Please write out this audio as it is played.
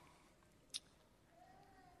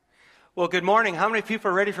Well, good morning. How many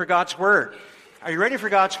people are ready for God's Word? Are you ready for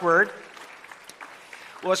God's Word?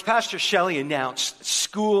 Well, as Pastor Shelley announced,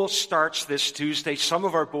 school starts this Tuesday. Some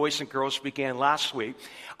of our boys and girls began last week.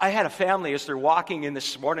 I had a family, as they're walking in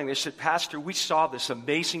this morning, they said, Pastor, we saw this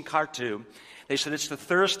amazing cartoon. They said, it's the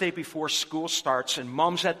Thursday before school starts, and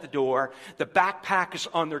mom's at the door. The backpack is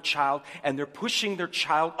on their child, and they're pushing their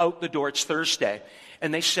child out the door. It's Thursday.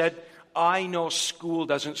 And they said, I know school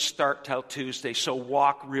doesn't start till Tuesday, so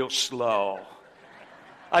walk real slow.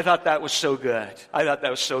 I thought that was so good. I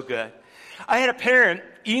had a parent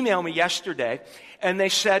email me yesterday, and they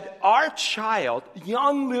said, our child,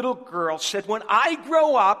 young little girl, said, when I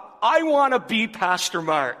grow up, I want to be Pastor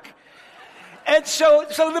Mark. And so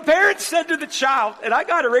the parent said to the child, and I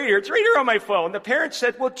got it right here, it's right here on my phone. The parent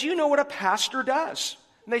said, well, do you know what a pastor does?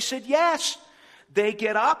 And they said, yes. They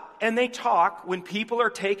get up and they talk when people are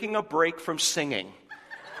taking a break from singing.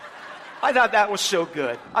 I thought that was so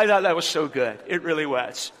good. It really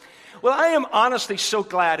was. Well, I am honestly so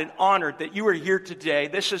glad and honored that you are here today.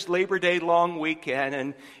 This is Labor Day long weekend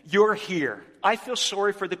and you're here. I feel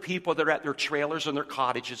sorry for the people that are at their trailers and their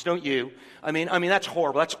cottages, don't you? I mean, that's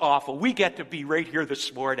horrible. That's awful. We get to be right here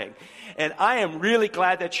this morning. And I am really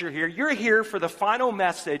glad that you're here. You're here for the final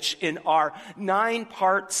message in our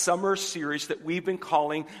 9-part summer series that we've been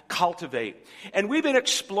calling Cultivate. And we've been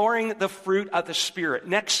exploring the fruit of the Spirit.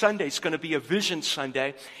 Next Sunday is going to be a Vision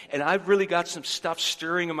Sunday. And I've really got some stuff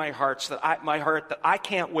stirring in my heart that I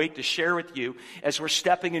can't wait to share with you as we're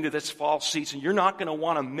stepping into this fall season. You're not going to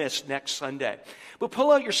want to miss next Sunday. But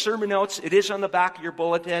pull out your sermon notes. It is on the back of your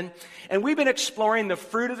bulletin. And we've been exploring the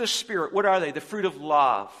fruit of the Spirit. What are they? The fruit of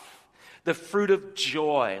love, the fruit of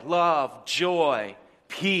joy, love, joy,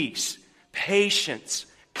 peace, patience,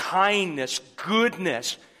 kindness,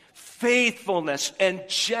 goodness, faithfulness, and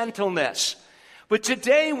gentleness. But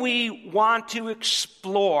today we want to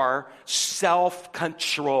explore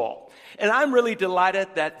self-control. And I'm really delighted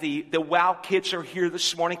that the WOW kids are here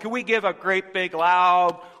this morning. Can we give a great big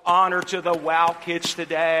loud honor to the WOW kids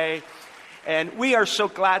today? And we are so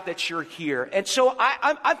glad that you're here. And so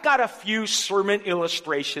I've got a few sermon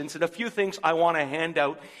illustrations and a few things I want to hand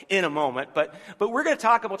out in a moment. But we're going to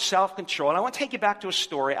talk about self-control. And I want to take you back to a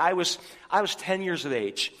story. I was 10 years of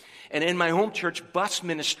age. And in my home church, bus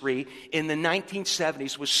ministry in the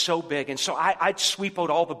 1970s was so big. And so I'd sweep out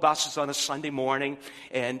all the buses on a Sunday morning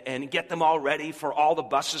and get them all ready for all the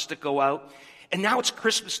buses to go out. And now it's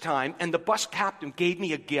Christmas time, and the bus captain gave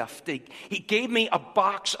me a gift. He gave me a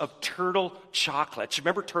box of turtle chocolates.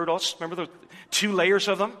 Remember turtles? Remember the 2 layers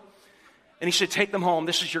of them? And he said, take them home.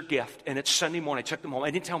 This is your gift. And it's Sunday morning. I took them home.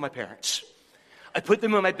 I didn't tell my parents. I put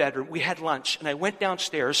them in my bedroom. We had lunch, and I went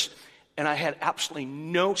downstairs, and I had absolutely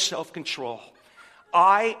no self-control.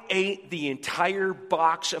 I ate the entire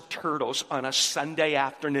box of turtles on a Sunday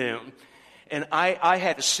afternoon. And I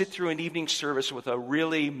had to sit through an evening service with a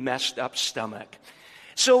really messed up stomach.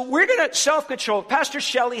 So we're going to self-control. Pastor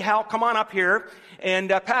Shelley, Hal, come on up here. And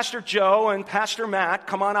Pastor Joe and Pastor Matt,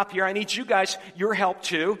 come on up here. I need you guys, your help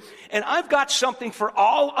too. And I've got something for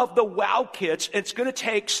all of the WOW kids. It's going to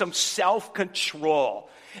take some self-control.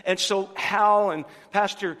 And so Hal and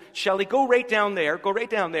Pastor Shelley, go right down there.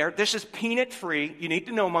 This is peanut-free. You need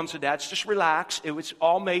to know, moms and dads, just relax. It was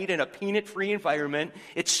all made in a peanut-free environment.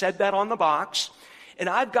 It said that on the box. And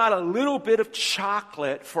I've got a little bit of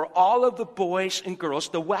chocolate for all of the boys and girls,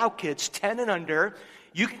 the WOW kids, 10 and under.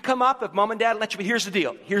 You can come up if mom and dad let you, but here's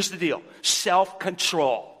the deal.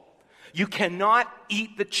 Self-control. You cannot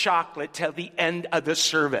eat the chocolate till the end of the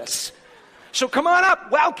service. So come on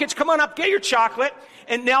up. WOW kids, come on up. Get your chocolate.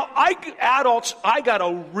 And now, adults, I got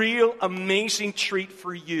a real amazing treat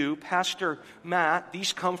for you. Pastor Matt,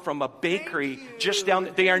 these come from a bakery just down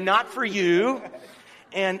there. They are not for you.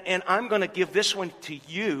 And I'm going to give this one to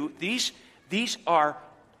you. These are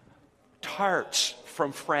tarts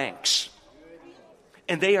from Frank's.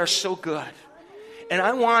 And they are so good. And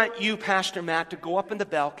I want you, Pastor Matt, to go up in the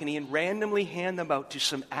balcony and randomly hand them out to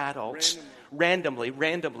some adults. Randomly,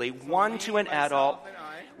 one to an adult.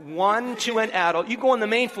 You go on the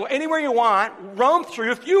main floor, anywhere you want, roam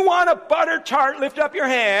through. If you want a butter tart, lift up your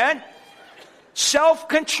hand.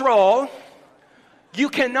 Self-control. You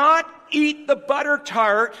cannot eat the butter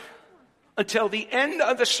tart until the end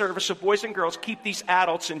of the service. So boys and girls, keep these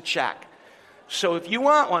adults in check. So if you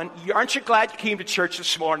want one, aren't you glad you came to church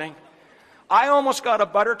this morning? I almost got a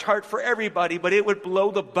butter tart for everybody, but it would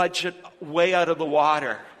blow the budget way out of the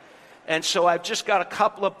water. And so I've just got a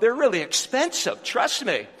couple of, they're really expensive, trust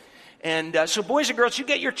me. And so boys and girls, you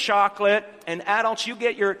get your chocolate, and adults, you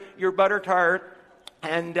get your butter tart,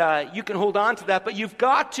 and you can hold on to that. But you've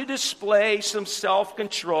got to display some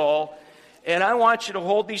self-control And I want you to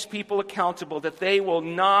hold these people accountable that they will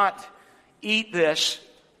not eat this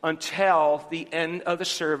until the end of the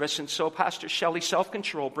service. And so, Pastor Shelley,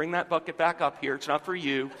 self-control. Bring that bucket back up here. It's not for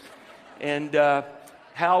you. And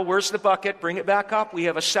Hal, where's the bucket? Bring it back up. We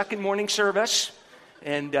have a second morning service.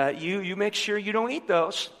 And you make sure you don't eat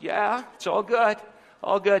those. Yeah, it's all good.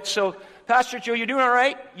 All good. So, Pastor Joe, you're doing all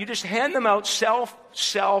right? You just hand them out.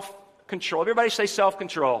 Self-control. Everybody say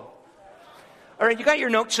self-control. All right, you got your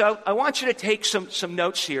notes out. I want you to take some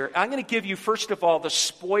notes here. I'm going to give you, first of all, the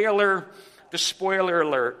spoiler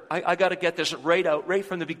alert. I got to get this right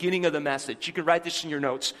from the beginning of the message. You can write this in your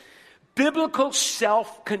notes. Biblical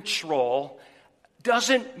self-control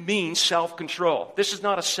doesn't mean self-control. This is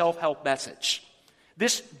not a self-help message.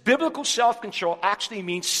 This biblical self-control actually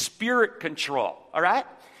means spirit control, all right?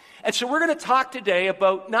 And so we're going to talk today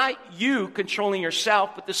about not you controlling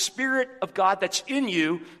yourself, but the Spirit of God that's in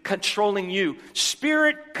you controlling you.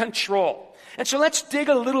 Spirit control. And so let's dig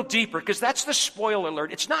a little deeper, because that's the spoiler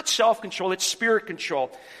alert. It's not self-control, it's spirit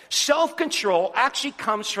control. Self-control actually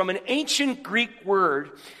comes from an ancient Greek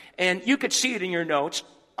word, and you could see it in your notes,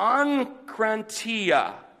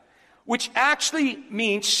 ankrantia, which actually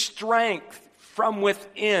means strength from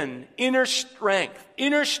within, inner strength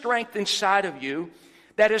inside of you,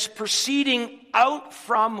 that is proceeding out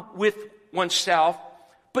from with oneself,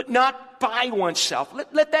 but not by oneself.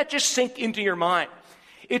 Let that just sink into your mind.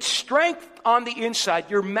 It's strength on the inside.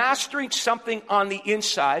 You're mastering something on the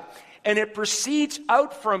inside, and it proceeds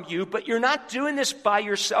out from you, but you're not doing this by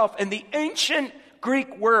yourself. And the ancient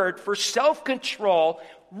Greek word for self-control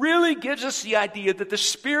really gives us the idea that the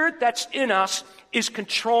Spirit that's in us is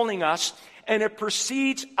controlling us, and it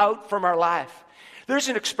proceeds out from our life. There's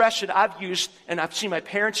an expression I've used, and I've seen my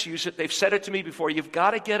parents use it. They've said it to me before. You've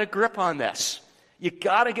got to get a grip on this. You've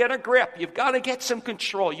got to get a grip. You've got to get some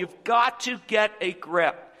control. You've got to get a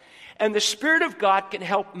grip. And the Spirit of God can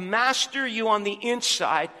help master you on the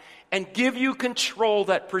inside and give you control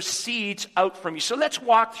that proceeds out from you. So let's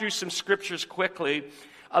walk through some scriptures quickly.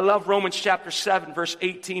 I love Romans chapter 7, verse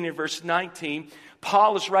 18 and verse 19.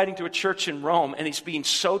 Paul is writing to a church in Rome, and he's being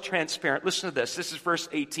so transparent. Listen to this. This is verse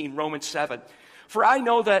 18, Romans 7. For I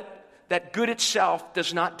know that good itself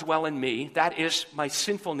does not dwell in me. That is my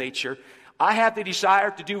sinful nature. I have the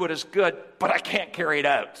desire to do what is good, but I can't carry it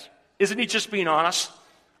out. Isn't he just being honest?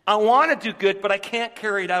 I want to do good, but I can't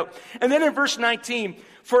carry it out. And then in verse 19,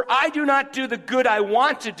 for I do not do the good I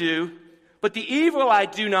want to do, but the evil I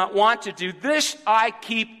do not want to do, this I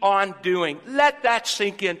keep on doing. Let that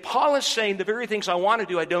sink in. Paul is saying the very things I want to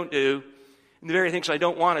do, I don't do. And the very things I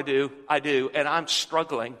don't want to do, I do. And I'm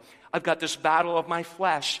struggling. I've got this battle of my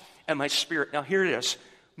flesh and my spirit. Now here it is.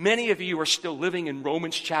 Many of you are still living in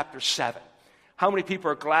Romans chapter 7. How many people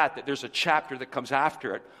are glad that there's a chapter that comes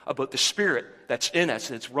after it about the Spirit that's in us,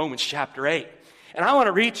 and it's Romans chapter 8. And I want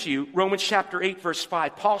to read to you Romans chapter 8, verse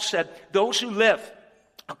 5. Paul said, those who live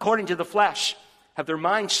according to the flesh have their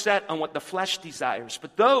mind set on what the flesh desires.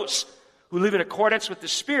 But those who live in accordance with the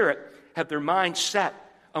Spirit have their mind set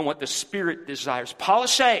on what the Spirit desires. Paul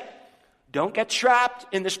is saying, don't get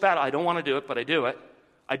trapped in this battle. I don't want to do it, but I do it.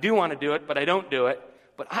 I do want to do it, but I don't do it.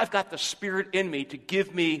 But I've got the Spirit in me to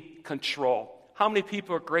give me control. How many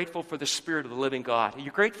people are grateful for the Spirit of the living God? Are you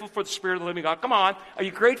grateful for the Spirit of the living God? Come on. Are you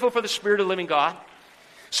grateful for the Spirit of the living God?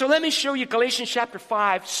 So let me show you Galatians chapter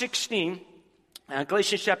 5, 16.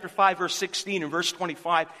 Galatians chapter 5, verse 16 and verse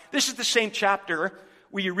 25. This is the same chapter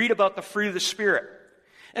where you read about the fruit of the Spirit.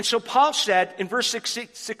 And so Paul said in verse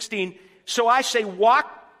 16, so I say,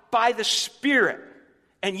 walk by the Spirit,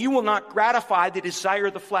 and you will not gratify the desire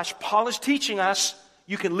of the flesh. Paul is teaching us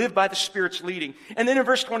you can live by the Spirit's leading. And then in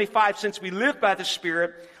verse 25, since we live by the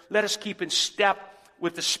Spirit, let us keep in step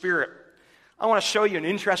with the Spirit. I want to show you an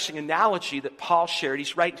interesting analogy that Paul shared.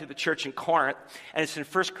 He's writing to the church in Corinth, and it's in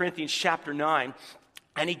 1 Corinthians chapter 9.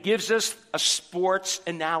 And he gives us a sports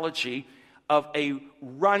analogy of a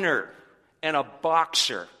runner and a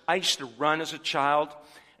boxer. I used to run as a child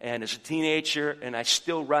and as a teenager, and I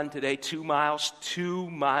still run today 2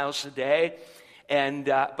 miles a day. And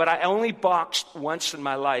but I only boxed once in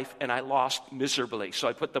my life, and I lost miserably. So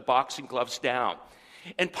I put the boxing gloves down.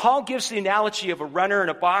 And Paul gives the analogy of a runner and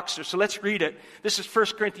a boxer. So let's read it. This is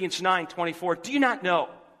 1 Corinthians 9:24. Do you not know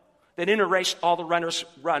that in a race all the runners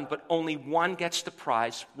run, but only one gets the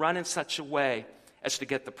prize? Run in such a way as to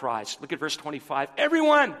get the prize. Look at verse 25.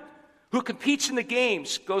 Everyone who competes in the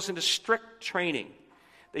games goes into strict training.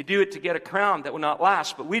 They do it to get a crown that will not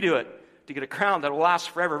last, but we do it to get a crown that will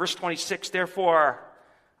last forever. Verse 26, therefore,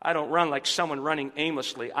 I don't run like someone running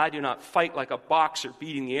aimlessly. I do not fight like a boxer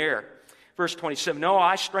beating the air. Verse 27, no,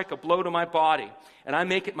 I strike a blow to my body, and I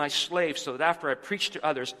make it my slave, so that after I preach to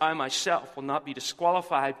others, I myself will not be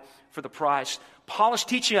disqualified for the prize. Paul is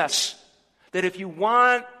teaching us that if you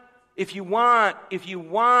want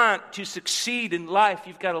to succeed in life,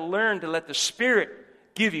 you've got to learn to let the Spirit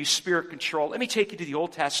give you spirit control. Let me take you to the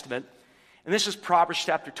Old Testament. And this is Proverbs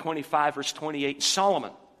chapter 25, verse 28.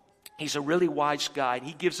 Solomon, he's a really wise guy. And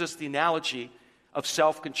he gives us the analogy of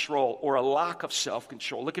self-control or a lack of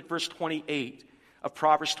self-control. Look at verse 28 of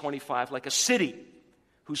Proverbs 25. Like a city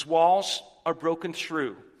whose walls are broken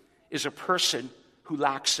through is a person who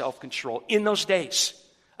lacks self-control. In those days,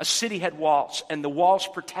 a city had walls, and the walls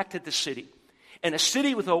protected the city. And a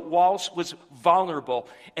city without walls was vulnerable.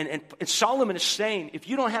 And Solomon is saying, if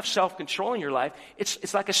you don't have self-control in your life,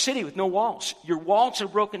 it's like a city with no walls. Your walls are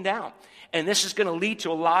broken down. And this is going to lead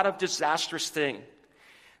to a lot of disastrous things.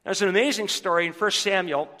 There's an amazing story in 1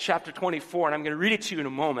 Samuel chapter 24, and I'm going to read it to you in a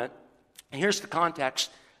moment. And here's the context.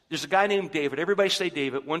 There's a guy named David. Everybody say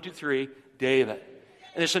David. 1, 2, 3, David.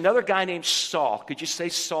 And there's another guy named Saul. Could you say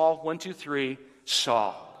Saul? 1, 2, 3,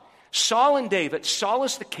 Saul. Saul and David. Saul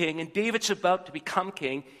is the king, and David's about to become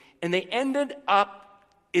king. And they ended up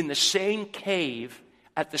in the same cave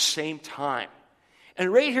at the same time.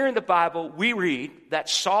 And right here in the Bible, we read that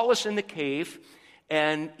Saul is in the cave,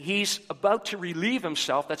 and he's about to relieve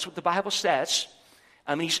himself. That's what the Bible says.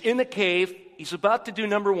 He's in the cave. He's about to do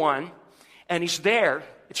number one, and he's there.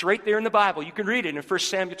 It's right there in the Bible. You can read it in 1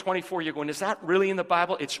 Samuel 24. You're going, is that really in the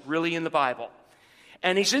Bible? It's really in the Bible.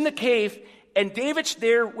 And he's in the cave, and David's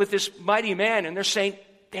there with this mighty man, and they're saying,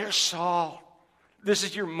 there's Saul. This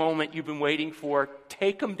is your moment you've been waiting for.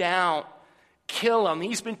 Take him down. Kill him.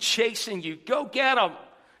 He's been chasing you. Go get him.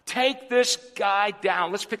 Take this guy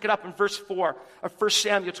down. Let's pick it up in verse 4 of 1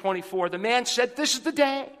 Samuel 24. The man said, this is the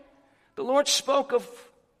day the Lord spoke of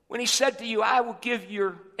when he said to you, I will give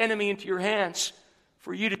your enemy into your hands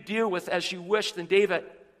for you to deal with as you wish. Then David,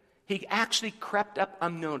 he actually crept up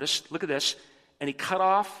unnoticed. Look at this. And he cut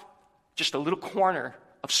off just a little corner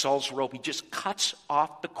of Saul's robe. He just cuts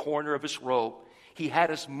off the corner of his robe. He had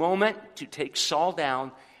his moment to take Saul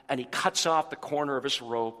down, and he cuts off the corner of his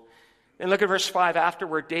robe. And look at verse 5.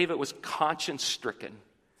 Afterward, David was conscience-stricken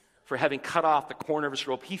for having cut off the corner of his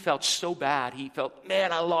robe. He felt so bad. He felt,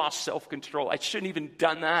 man, I lost self-control. I shouldn't even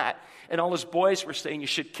done that. And all his boys were saying, you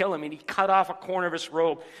should kill him. And he cut off a corner of his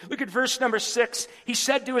robe. Look at verse number 6. He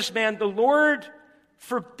said to his man, the Lord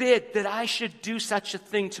forbid that I should do such a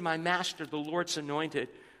thing to my master, the Lord's anointed,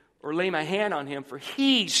 or lay my hand on him, for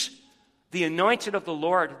he's the anointed of the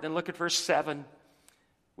Lord. Then look at verse 7.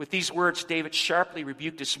 With these words, David sharply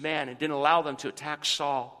rebuked his man and didn't allow them to attack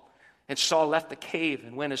Saul. And Saul left the cave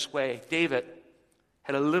and went his way. David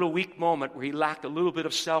had a little weak moment where he lacked a little bit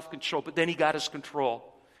of self-control, but then he got his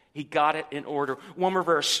control. He got it in order. One more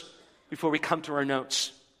verse before we come to our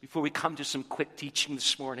notes, before we come to some quick teaching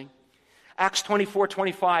this morning. Acts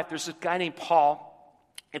 24:25, there's a guy named Paul,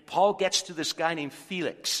 and Paul gets to this guy named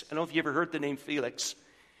Felix. I don't know if you ever heard the name Felix.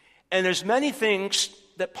 And there's many things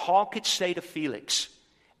that Paul could say to Felix.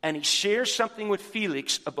 And he shares something with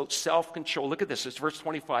Felix about self-control. Look at this. It's verse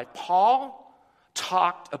 25. Paul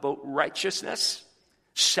talked about righteousness,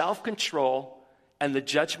 self-control, and the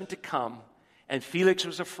judgment to come. And Felix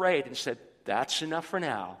was afraid and said, that's enough for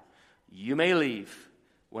now. You may leave.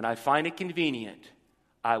 When I find it convenient,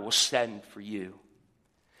 I will send for you.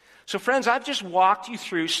 So friends, I've just walked you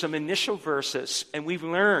through some initial verses, and we've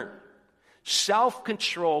learned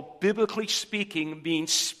self-control, biblically speaking,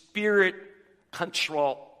 means spirit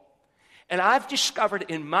control. And I've discovered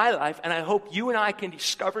in my life, and I hope you and I can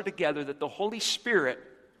discover together, that the Holy Spirit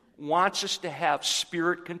wants us to have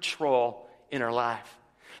spirit control in our life.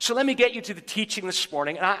 So let me get you to the teaching this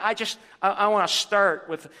morning. And I want to start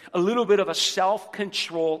with a little bit of a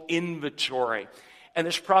self-control inventory. And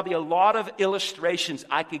there's probably a lot of illustrations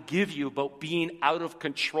I could give you about being out of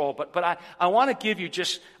control. But I want to give you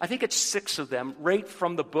just, I think it's 6 of them, right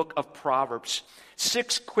from the book of Proverbs.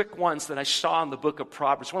 6 quick ones that I saw in the book of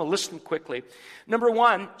Proverbs. I want to list them quickly. Number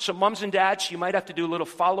 1, so moms and dads, you might have to do a little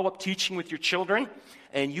follow-up teaching with your children.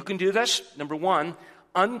 And you can do this. Number 1,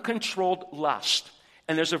 uncontrolled lust.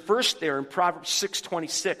 And there's a verse there in Proverbs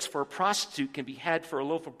 6:26, for a prostitute can be had for a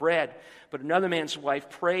loaf of bread, but another man's wife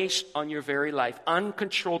preys on your very life.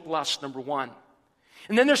 Uncontrolled lust, number 1.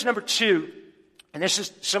 And then there's number 2, and this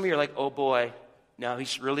is, some of you are like, oh boy, no,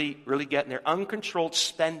 he's really, really getting there. Uncontrolled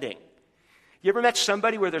spending. You ever met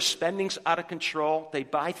somebody where their spending's out of control? They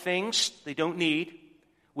buy things they don't need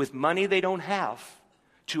with money they don't have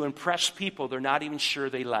to impress people they're not even sure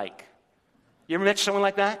they like. You ever met someone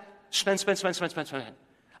like that? Spend.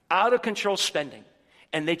 Out of control spending.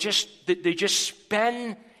 And they just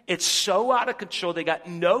spend It's so out of control. They got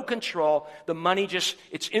no control. The money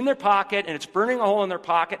it's in their pocket, and it's burning a hole in their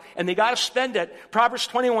pocket, and they got to spend it. Proverbs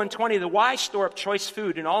 21:20, the wise store up choice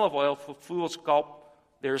food and olive oil, fools gulp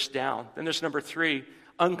theirs down. Then there's number 3,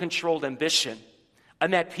 uncontrolled ambition. I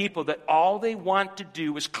met people that all they want to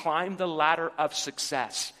do is climb the ladder of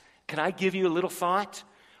success. Can I give you a little thought?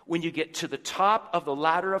 When you get to the top of the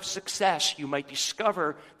ladder of success, you might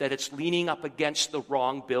discover that it's leaning up against the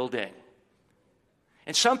wrong building.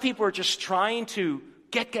 And some people are just trying to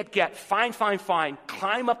get, find,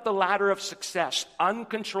 climb up the ladder of success,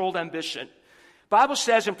 uncontrolled ambition. Bible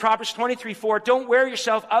says in Proverbs 23:4, don't wear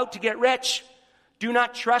yourself out to get rich. Do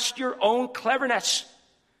not trust your own cleverness.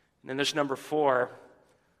 And then there's number 4.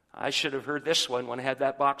 I should have heard this one when I had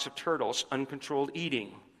that box of turtles, uncontrolled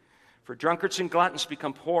eating. For drunkards and gluttons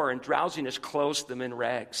become poor, and drowsiness clothes them in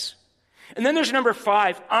rags. And then there's number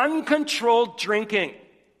 5, uncontrolled drinking.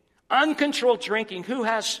 Uncontrolled drinking. Who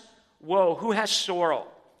has woe? Who has sorrow?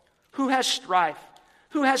 Who has strife?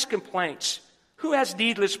 Who has complaints? Who has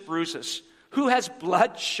needless bruises? Who has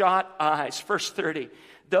bloodshot eyes? Verse 30.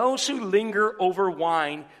 Those who linger over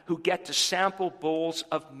wine, who get to sample bowls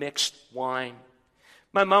of mixed wine.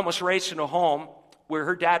 My mom was raised in a home where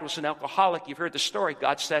her dad was an alcoholic. You've heard the story.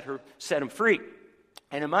 God set him free.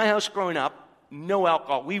 And in my house growing up, no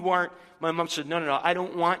alcohol. My mom said, no, I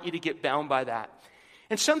don't want you to get bound by that.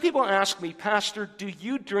 And some people ask me, Pastor, do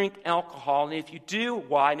you drink alcohol? And if you do,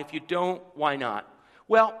 why? And if you don't, why not?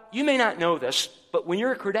 Well, you may not know this, but when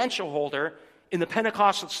you're a credential holder in the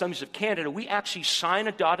Pentecostal Assemblies of Canada, we actually sign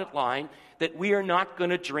a dotted line that we are not going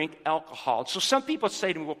to drink alcohol. So some people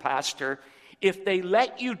say to me, well, Pastor, if they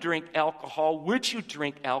let you drink alcohol, would you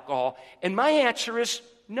drink alcohol? And my answer is,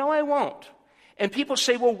 no, I won't. And people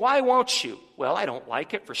say, well, why won't you? Well, I don't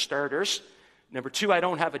like it, for starters. Number 2, I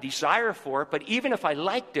don't have a desire for it. But even if I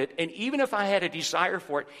liked it, and even if I had a desire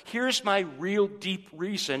for it, here's my real deep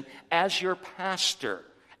reason as your pastor.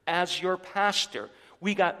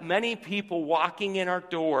 We got many people walking in our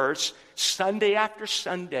doors Sunday after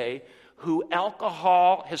Sunday who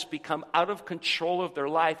alcohol has become out of control of their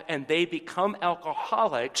life, and they become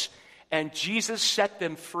alcoholics, and Jesus set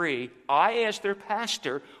them free. I, as their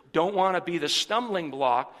pastor, don't want to be the stumbling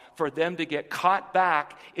block for them to get caught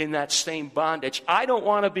back in that same bondage. I don't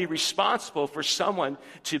want to be responsible for someone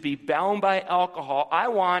to be bound by alcohol. I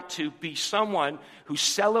want to be someone who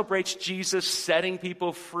celebrates Jesus setting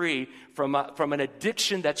people free from an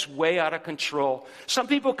addiction that's way out of control. Some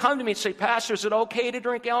people come to me and say, Pastor, is it okay to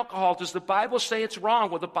drink alcohol? Does the Bible say it's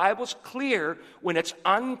wrong? Well, the Bible's clear. When it's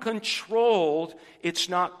uncontrolled, it's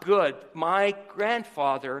not good. My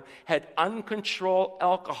grandfather had uncontrolled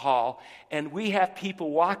alcohol, and we have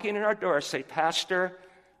people walking in our door say, Pastor,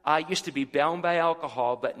 I used to be bound by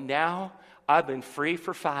alcohol, but now I've been free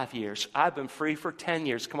for 5 years. I've been free for 10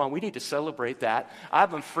 years. Come on, we need to celebrate that.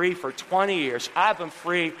 I've been free for 20 years. I've been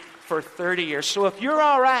free for 30 years. So if you're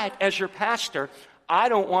all right as your pastor, I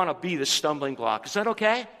don't want to be the stumbling block. Is that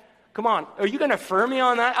okay? Come on. Are you going to affirm me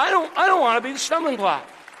on that? I don't want to be the stumbling block.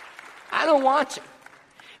 I don't want to.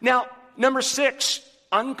 Now, number 6,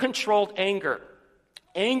 uncontrolled anger.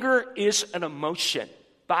 Anger is an emotion.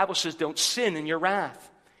 The Bible says don't sin in your wrath.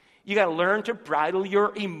 You got to learn to bridle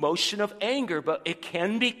your emotion of anger, but it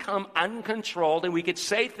can become uncontrolled, and we could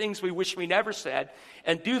say things we wish we never said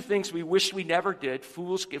and do things we wish we never did.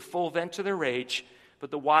 Fools give full vent to their rage,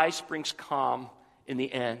 but the wise brings calm in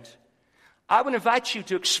the end. I would invite you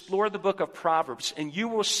to explore the book of Proverbs, and you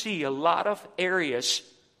will see a lot of areas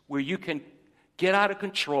where you can get out of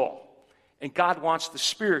control, and God wants the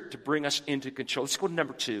Spirit to bring us into control. Let's go to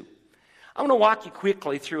number 2. I'm going to walk you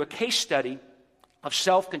quickly through a case study of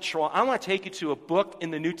self-control. I want to take you to a book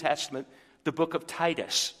in the New Testament, the book of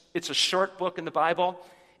Titus. It's a short book in the Bible.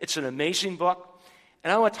 It's an amazing book.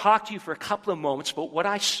 And I want to talk to you for a couple of moments about what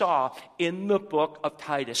I saw in the book of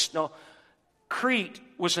Titus. Now, Crete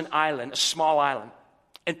was an island, a small island.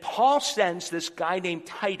 And Paul sends this guy named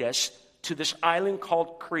Titus to this island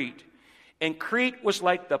called Crete. And Crete was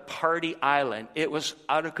like the party island. It was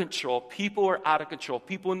out of control. People were out of control.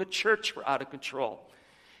 People in the church were out of control.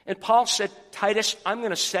 And Paul said, Titus, I'm going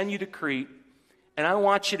to send you to Crete, and I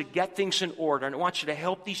want you to get things in order, and I want you to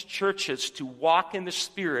help these churches to walk in the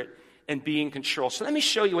Spirit and be in control. So let me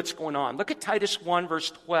show you what's going on. Look at Titus 1, verse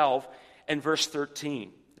 12 and verse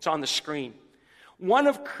 13. It's on the screen. One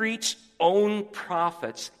of Crete's own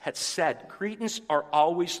prophets had said, Cretans are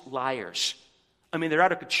always liars. I mean, they're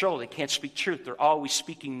out of control. They can't speak truth. They're always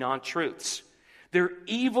speaking non-truths. They're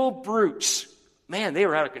evil brutes. Man, they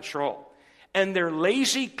were out of control. And they're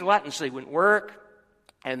lazy gluttons. They wouldn't work,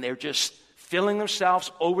 and they're just filling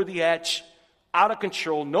themselves over the edge. out of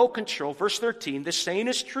control, no control. Verse 13, this saying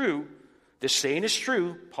is true,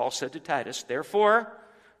 Paul said to Titus. Therefore,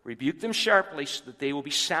 rebuke them sharply so that they will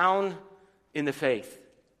be sound in the faith.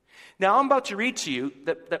 Now, I'm about to read to you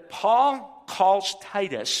that Paul calls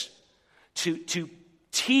Titus to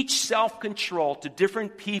teach self-control to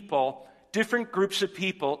different people, different groups of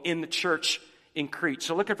people in the church in Crete.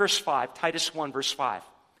 So look at verse 5, Titus 1, verse 5.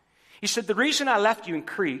 He said, the reason I left you in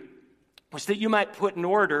Crete was that you might put in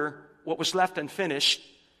order what was left unfinished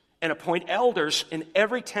and appoint elders in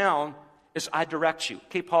every town as I direct you.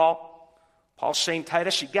 Okay, Paul's saying,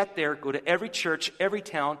 Titus, you get there, go to every church, every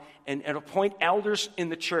town, and appoint elders in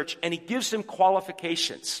the church. And he gives them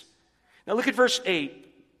qualifications. Now look at verse 8.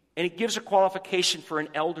 And he gives a qualification for an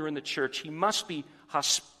elder in the church. He must be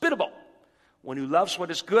hospitable, one who loves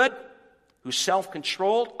what is good, who's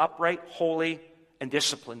self-controlled, upright, holy, and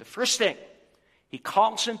disciplined. The first thing, he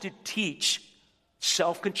calls him to teach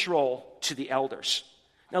self-control to the elders.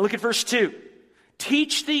 Now look at verse 2.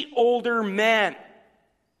 Teach the older men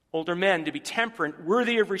to be temperate,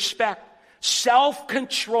 worthy of respect,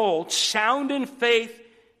 self-controlled, sound in faith,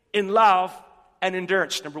 in love, and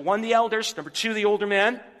endurance. Number 1, the elders. Number 2, the older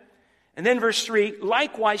men. And then verse 3,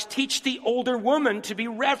 likewise teach the older woman to be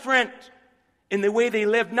reverent in the way they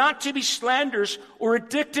live, not to be slanderers or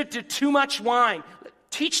addicted to too much wine.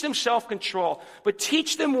 Teach them self-control, but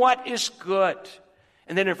teach them what is good.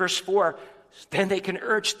 And then in verse 4, then they can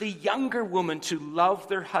urge the younger woman to love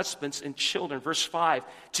their husbands and children. Verse 5,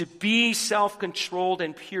 to be self-controlled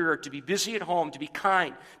and pure, to be busy at home, to be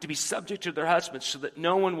kind, to be subject to their husbands so that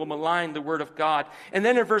no one will malign the word of God. And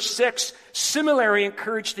then in verse 6, similarly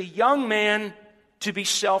encourage the young man to be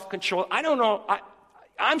self-controlled. I don't know,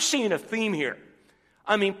 I'm seeing a theme here.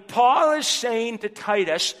 I mean, Paul is saying to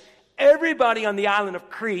Titus, everybody on the island of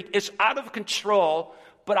Crete is out of control,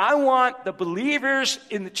 but I want the believers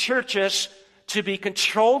in the churches to be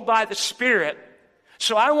controlled by the Spirit.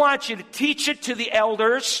 So I want you to teach it to the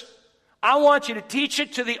elders. I want you to teach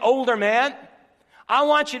it to the older men. I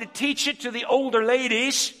want you to teach it to the older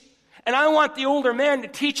ladies. And I want the older men to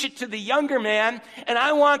teach it to the younger men. And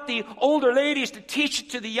I want the older ladies to teach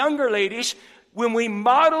it to the younger ladies. When we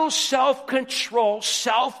model self-control,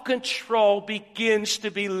 self-control begins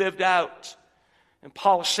to be lived out. And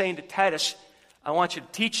Paul is saying to Titus, I want you to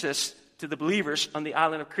teach this to the believers on the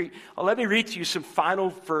island of Crete. Well, let me read to you some final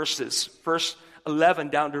verses. Verse 11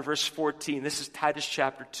 down to verse 14. This is Titus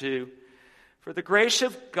chapter 2. For the grace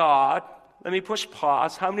of God, let me push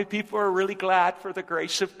pause. How many people are really glad for the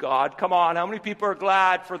grace of God? Come on, how many people are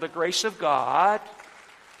glad for the grace of God?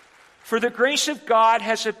 For the grace of God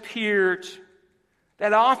has appeared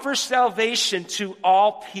that offers salvation to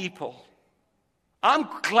all people. I'm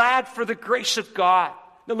glad for the grace of God.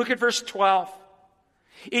 Now look at verse 12.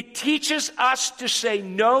 It teaches us to say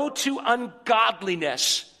no to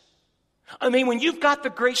ungodliness. I mean, when you've got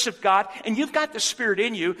the grace of God and you've got the Spirit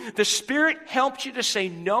in you, the Spirit helps you to say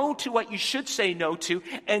no to what you should say no to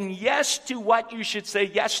and yes to what you should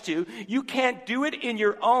say yes to. You can't do it in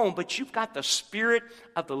your own, but you've got the Spirit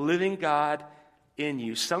of the living God in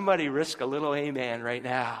you. Somebody risk a little amen right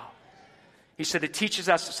now. He said it teaches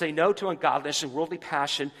us to say no to ungodliness and worldly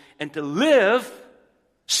passion and to live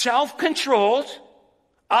self-controlled,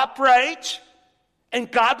 upright, and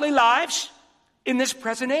godly lives in this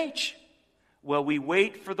present age. Well, we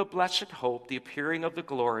wait for the blessed hope, the appearing of the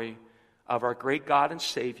glory of our great God and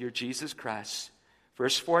Savior, Jesus Christ.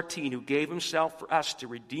 Verse 14, who gave himself for us to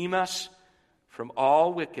redeem us from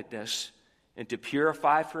all wickedness and to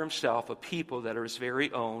purify for himself a people that are his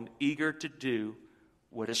very own, eager to do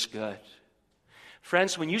what is good.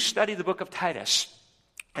 Friends, when you study the book of Titus,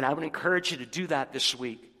 and I would encourage you to do that this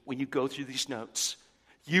week when you go through these notes,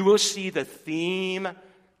 you will see the theme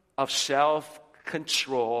of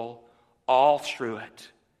self-control all through it.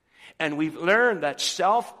 And we've learned that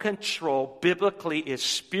self-control biblically is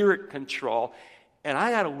spirit control. And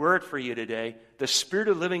I got a word for you today. The Spirit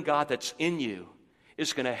of the living God that's in you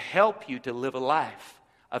is going to help you to live a life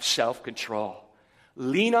of self-control.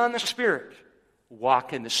 Lean on the Spirit.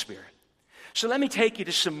 Walk in the Spirit. So let me take you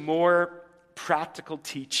to some more practical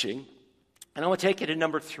teaching. And I want to take you to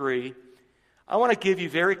number 3. I want to give you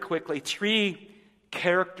very quickly 3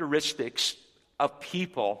 characteristics of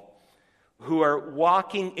people who are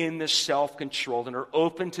walking in this self-control and are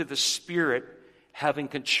open to the Spirit having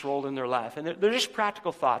control in their life. And they're just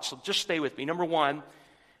practical thoughts, so just stay with me. Number 1,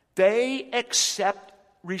 they accept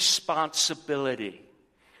responsibility.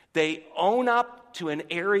 They own up to an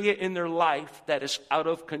area in their life that is out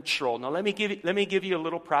of control. Now, let me give you a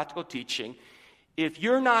little practical teaching. If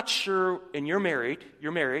you're not sure, and you're married,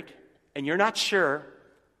 and you're not sure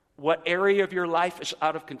what area of your life is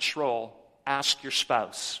out of control, ask your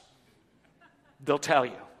spouse. They'll tell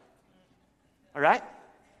you. All right?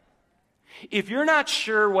 If you're not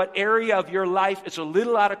sure what area of your life is a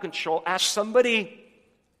little out of control, ask somebody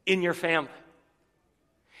in your family.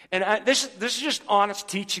 And this is just honest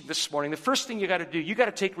teaching this morning. The first thing you got to do, you got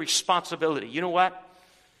to take responsibility. You know what?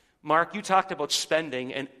 Mark, you talked about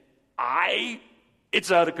spending, and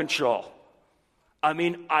it's out of control. I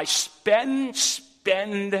mean, I spend.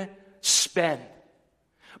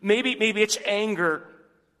 Maybe it's anger.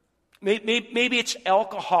 Maybe it's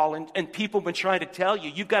alcohol, and people have been trying to tell you,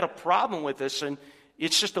 you've got a problem with this, and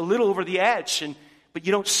it's just a little over the edge, but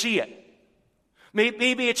you don't see it.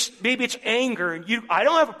 Maybe it's anger, and I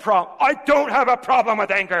don't have a problem. I don't have a problem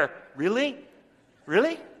with anger. Really?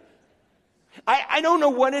 Really? I don't know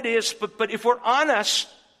what it is, but if we're honest,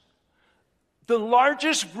 the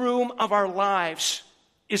largest room of our lives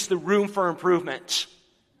is the room for improvement.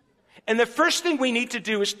 And the first thing we need to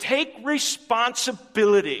do is take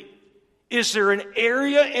responsibility. Is there an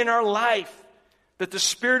area in our life that the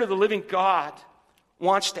Spirit of the living God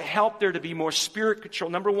wants to help there to be more spirit control?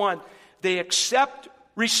 Number one, they accept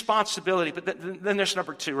responsibility. But then there's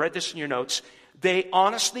number two. Write this in your notes. They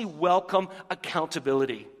honestly welcome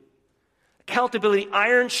accountability. Accountability,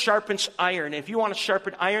 iron sharpens iron. If you want to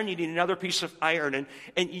sharpen iron, you need another piece of iron.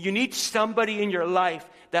 And you need somebody in your life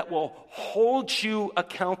that will hold you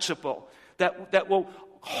accountable. That will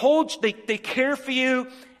hold, they care for you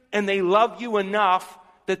and they love you enough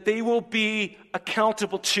that they will be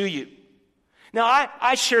accountable to you. Now,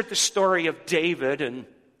 I shared the story of David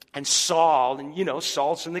and Saul. And,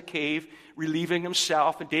 Saul's in the cave relieving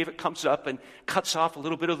himself. And David comes up and cuts off a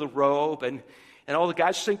little bit of the robe. And all the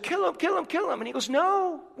guys are saying, kill him, kill him, kill him. And he goes,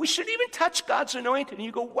 no, we shouldn't even touch God's anointed. And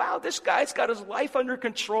you go, wow, this guy's got his life under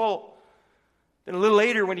control. Then a little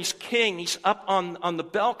later when he's king, he's up on the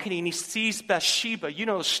balcony and he sees Bathsheba. You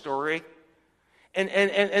know the story.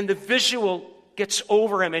 And the visual gets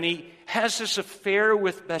over him and he has this affair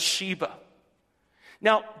with Bathsheba.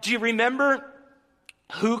 Now, do you remember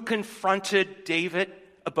who confronted David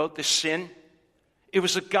about the sin? It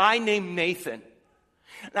was a guy named Nathan.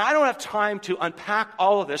 Now, I don't have time to unpack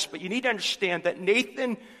all of this, but you need to understand that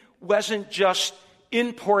Nathan wasn't just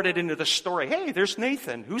imported into the story. Hey, there's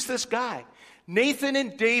Nathan. Who's this guy? Nathan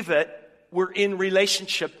and David were in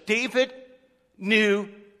relationship. David knew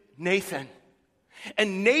Nathan.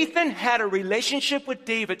 And Nathan had a relationship with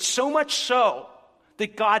David, so much so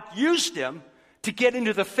that God used him to get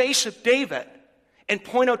into the face of David and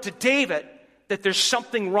point out to David that there's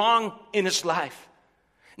something wrong in his life.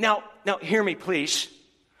 Now hear me, please.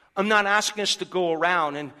 I'm not asking us to go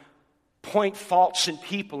around and point faults in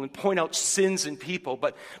people and point out sins in people,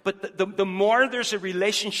 but the more there's a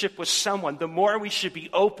relationship with someone, the more we should be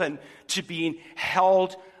open to being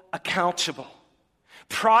held accountable.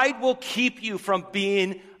 Pride will keep you from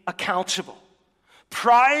being accountable.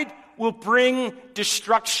 Pride will bring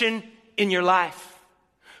destruction in your life.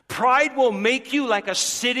 Pride will make you like a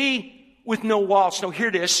city with no walls. Now, here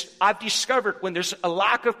it is. I've discovered when there's a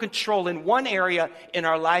lack of control in one area in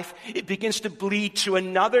our life, it begins to bleed to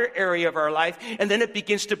another area of our life, and then it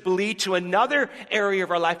begins to bleed to another area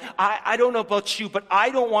of our life. I don't know about you, but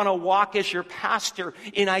I don't want to walk as your pastor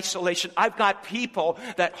in isolation. I've got people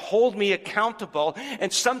that hold me accountable,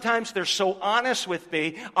 and sometimes they're so honest with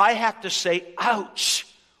me, I have to say, ouch,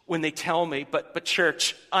 when they tell me. But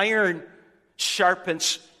church, iron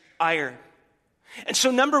sharpens iron. And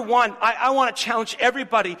so number one, I want to challenge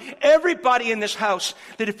everybody in this house,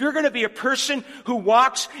 that if you're going to be a person who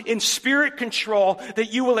walks in spirit control,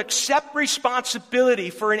 that you will accept responsibility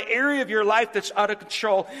for an area of your life that's out of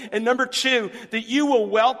control. And number two, that you will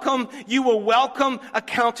welcome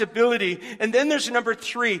accountability. And then there's number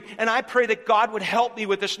three, and I pray that God would help me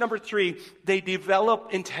with this. Number three, they develop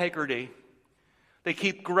integrity. They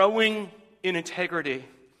keep growing in integrity.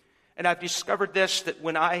 And I've discovered this, that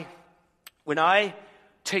when I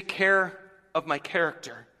take care of my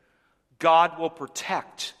character, God will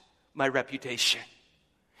protect my reputation.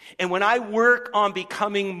 And when I work on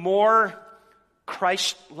becoming more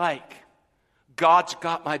Christ-like, God's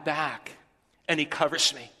got my back and He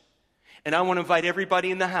covers me. And I want to invite everybody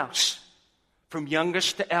in the house, from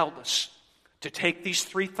youngest to eldest, to take these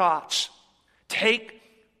three thoughts. Take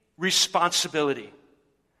responsibility.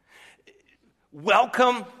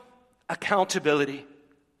 Welcome accountability.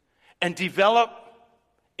 And develop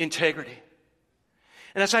integrity.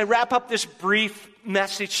 And as I wrap up this brief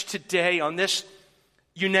message today on this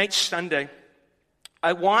Unite Sunday,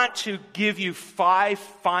 I want to give you 5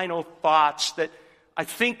 final thoughts that I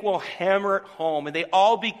think will hammer it home. And they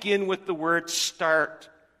all begin with the word start.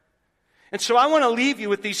 And so I want to leave you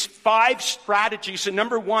with these 5 strategies. And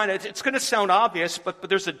number 1, it's going to sound obvious, but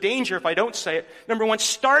there's a danger if I don't say it. Number 1,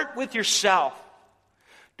 start with yourself.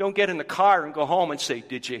 Don't get in the car and go home and say,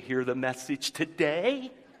 did you hear the message today?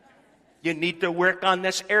 You need to work on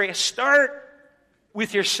this area. Start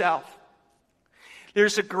with yourself.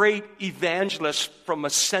 There's a great evangelist from a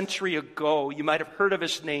century ago. You might have heard of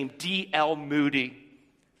his name, D.L. Moody.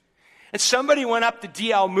 And somebody went up to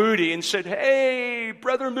D.L. Moody and said, hey,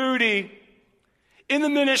 Brother Moody, in the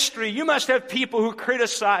ministry, you must have people who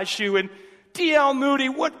criticize you. And D.L. Moody,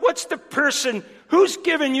 what's the person who's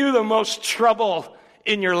given you the most trouble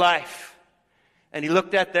in your life? And he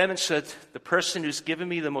looked at them and said, the person who's given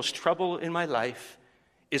me the most trouble in my life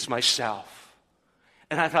is myself.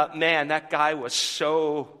 And I thought, man, that guy was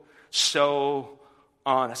so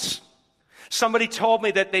honest. Somebody told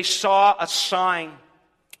me that they saw a sign,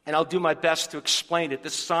 and I'll do my best to explain it. The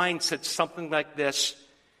sign said something like this: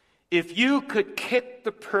 if you could kick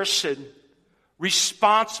the person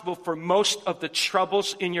responsible for most of the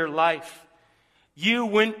troubles in your life, you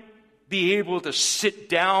wouldn't be able to sit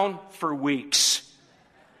down for weeks.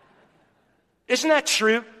 Isn't that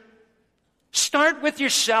true? Start with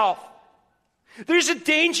yourself. There's a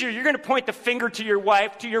danger. You're going to point the finger to your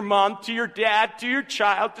wife, to your mom, to your dad, to your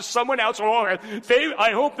child, to someone else. Oh,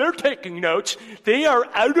 I hope they're taking notes. They are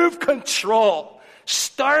out of control.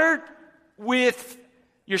 Start with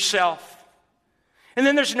yourself. And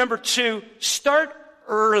then there's number 2, start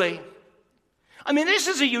early. I mean, this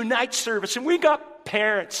is a Unite service, and we got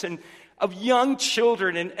parents and of young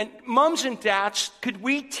children, and moms and dads. Could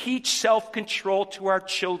we teach self-control to our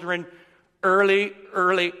children early?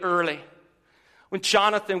 When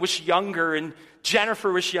Jonathan was younger and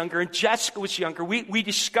Jennifer was younger and Jessica was younger, we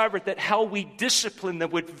discovered that how we discipline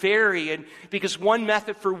them would vary, and because one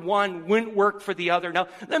method for one wouldn't work for the other. Now,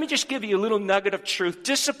 let me just give you a little nugget of truth.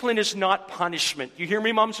 Discipline is not punishment. You hear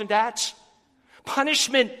me, moms and dads?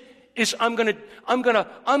 Punishment is I'm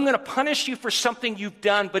gonna punish you for something you've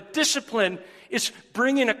done, but discipline is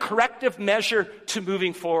bringing a corrective measure to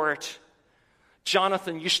moving forward.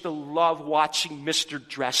 Jonathan used to love watching Mr.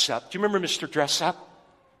 Dress-Up. Do you remember Mr. Dress-Up?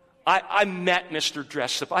 I met Mr.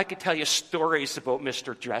 Dress-Up. I could tell you stories about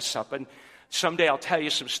Mr. Dress-Up, and someday I'll tell you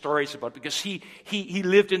some stories about it, because he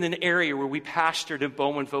lived in an area where we pastored in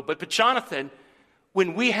Bowmanville. But Jonathan,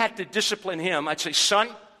 when we had to discipline him, I'd say, son,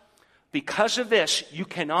 because of this, you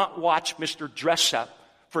cannot watch Mr. Dress-Up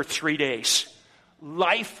for 3 days.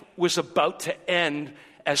 Life was about to end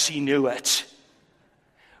as he knew it.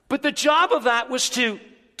 But the job of that was to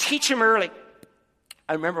teach him early.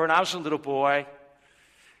 I remember when I was a little boy,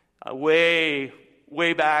 way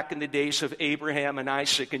back in the days of Abraham and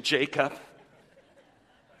Isaac and Jacob,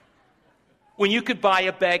 when you could buy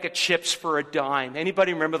a bag of chips for a dime.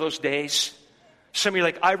 Anybody remember those days? Some of you are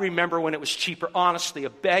like, I remember when it was cheaper. Honestly, a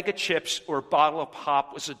bag of chips or a bottle of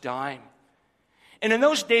pop was a dime. And in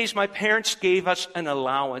those days, my parents gave us an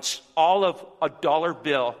allowance, all of a dollar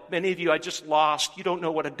bill. Many of you I just lost. You don't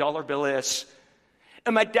know what a dollar bill is.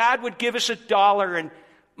 And my dad would give us $1, and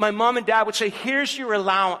my mom and dad would say, here's your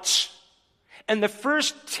allowance. And the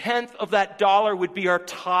first tenth of that dollar would be our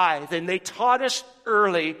tithe. And they taught us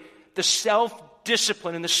early the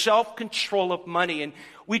self-discipline and the self-control of money. And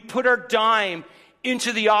we'd put our dime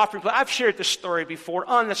into the offering plate. I've shared this story before.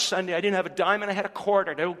 On the Sunday, I didn't have a dime and I had a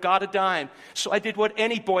quarter. I got a dime. So I did what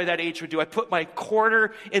any boy that age would do. I put my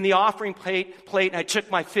quarter in the offering plate and I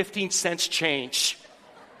took my 15 cents change.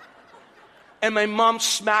 And my mom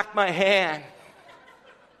smacked my hand.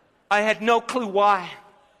 I had no clue why.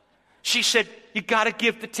 She said, you got to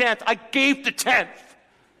give the 10th. I gave the 10th.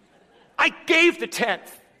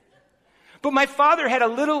 But my father had a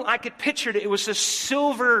little, I could picture it. It was a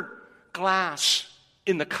silver glass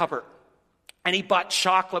in the cupboard. And he bought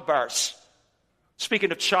chocolate bars.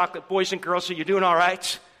 Speaking of chocolate, boys and girls, are you doing all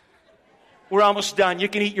right? We're almost done. You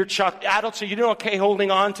can eat your chocolate. Adults, are you doing okay holding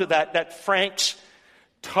on to that Frank's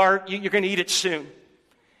tart? You're going to eat it soon.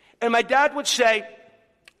 And my dad would say,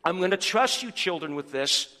 I'm going to trust you children with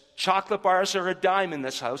this. Chocolate bars are a dime in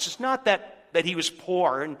this house. It's not that he was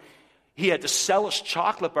poor and he had to sell us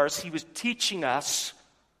chocolate bars. He was teaching us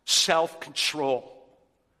self-control.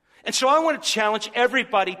 And so I want to challenge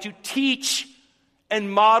everybody to teach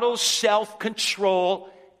and model self-control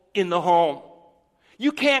in the home.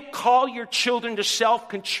 You can't call your children to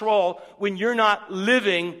self-control when you're not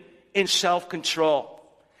living in self-control.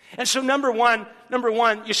 And so number one,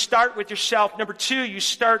 you start with yourself. Number 2, you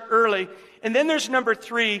start early. And then there's number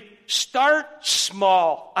 3, start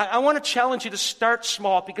small. I want to challenge you to start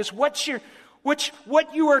small, because what you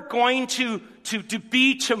are going to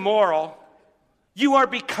be tomorrow, you are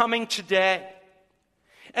becoming today.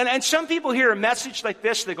 And some people hear a message like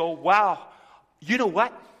this, they go, wow, you know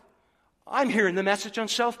what? I'm hearing the message on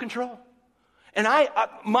self-control. And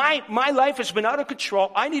my life has been out of control.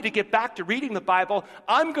 I need to get back to reading the Bible.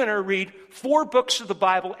 I'm going to read 4 books of the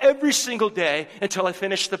Bible every single day until I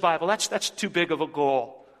finish the Bible. That's too big of a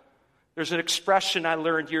goal. There's an expression I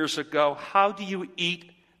learned years ago. How do you eat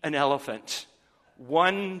an elephant?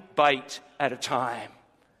 1 bite at a time.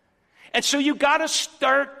 And so you got to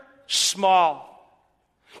start small.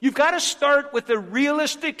 You've got to start with a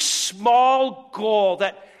realistic small goal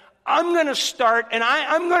that I'm going to start, and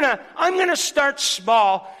I'm going to start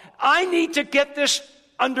small. I need to get this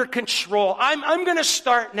under control. I'm going to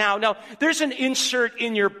start now. Now, there's an insert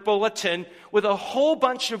in your bulletin with a whole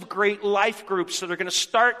bunch of great life groups that are going to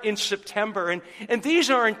start in September. And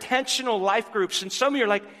these are intentional life groups. And some of you are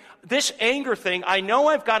like, this anger thing, I know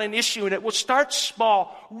I've got an issue in it. We'll start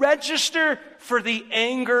small. Register for the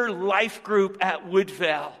anger life group at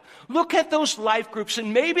Woodvale. Look at those life groups,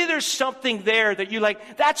 and maybe there's something there that you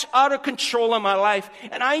like, that's out of control in my life,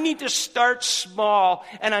 and I need to start small,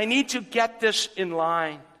 and I need to get this in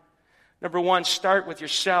line. Number 1, start with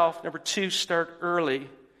yourself. Number 2, start early.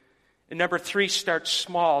 And number 3, start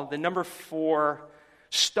small. Then number 4,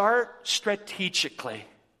 start strategically.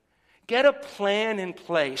 Get a plan in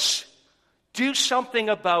place. Do something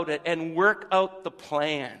about it and work out the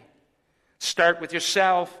plan. Start with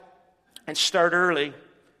yourself and start early.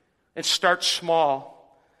 And start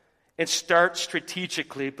small, and start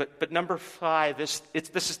strategically. But number 5, this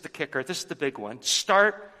is the kicker. This is the big one.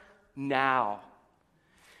 Start now.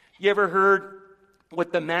 You ever heard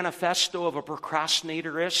what the manifesto of a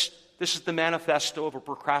procrastinator is? This is the manifesto of a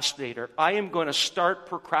procrastinator. I am going to start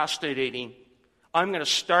procrastinating. I'm going to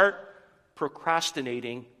start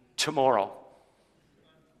procrastinating tomorrow.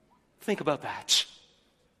 Think about that.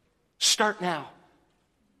 Start now.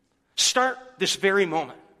 Start this very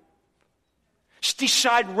moment. Just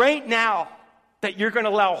decide right now that you're going to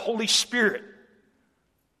allow Holy Spirit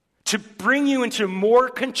to bring you into more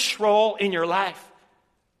control in your life.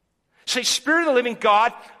 Say, Spirit of the living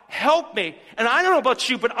God, help me. And I don't know about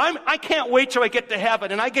you, but I can't wait till I get to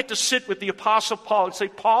heaven and I get to sit with the Apostle Paul and say,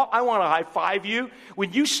 Paul, I want to high five you.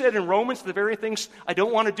 When you said in Romans, the very things I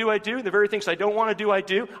don't want to do, I do. The very things I don't want to do, I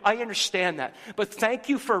do. I understand that. But thank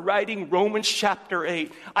you for writing Romans chapter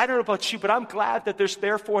 8. I don't know about you, but I'm glad that there's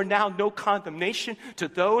therefore now no condemnation to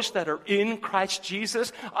those that are in Christ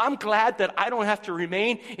Jesus. I'm glad that I don't have to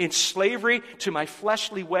remain in slavery to my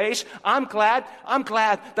fleshly ways. I'm glad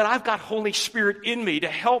that I've got Holy Spirit in me to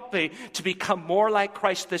help me to become more like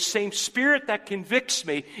Christ. The same Spirit that convicts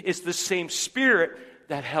me is the same Spirit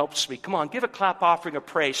that helps me. Come on, give a clap offering of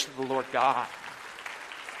praise to the Lord God.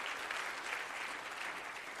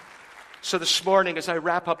 So this morning, as I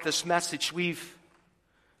wrap up this message, we've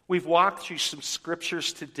walked through some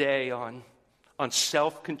scriptures today on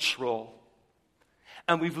self-control.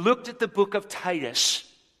 And we've looked at the book of Titus.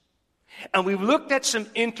 And we've looked at some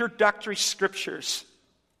introductory scriptures.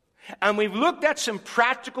 And we've looked at some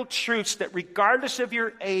practical truths that regardless of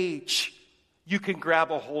your age, you can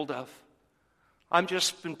grab a hold of. I've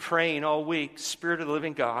just been praying all week, Spirit of the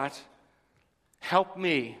living God, help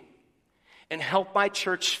me and help my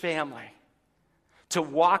church family to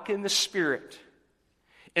walk in the Spirit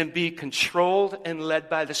and be controlled and led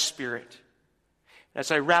by the Spirit.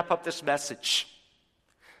 As I wrap up this message,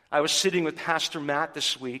 I was sitting with Pastor Matt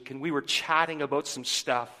this week, and we were chatting about some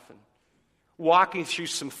stuff and walking through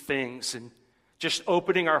some things and just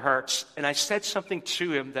opening our hearts. And I said something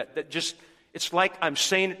to him that just, it's like I'm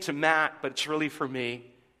saying it to Matt, but it's really for me.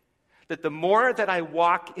 That the more that I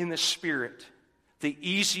walk in the Spirit, the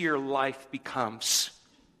easier life becomes.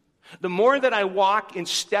 The more that I walk in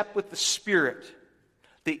step with the Spirit,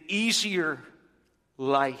 the easier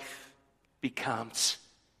life becomes.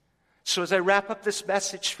 So as I wrap up this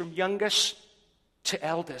message from youngest to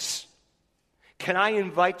eldest, can I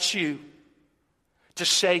invite you to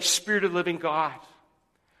say, Spirit of the living God,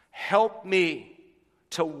 help me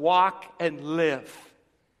to walk and live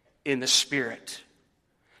in the Spirit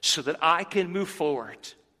so that I can move forward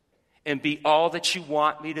and be all that you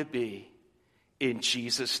want me to be in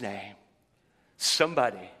Jesus' name.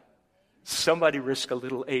 Somebody risk a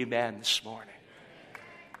little amen this morning.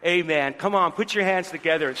 Amen. Come on, put your hands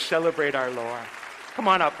together and celebrate our Lord. Come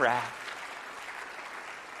on up, Brad.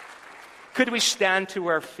 Could we stand to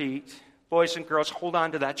our feet? Boys and girls, hold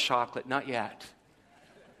on to that chocolate. Not yet.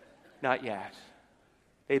 Not yet.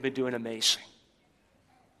 They've been doing amazing.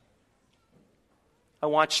 I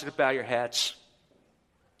want you to bow your heads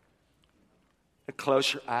and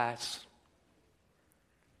close your eyes.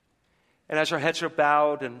 And as our heads are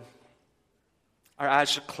bowed and our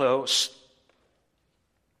eyes are closed,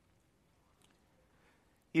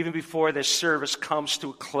 even before this service comes to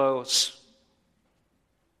a close,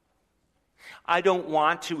 I don't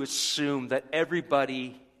want to assume that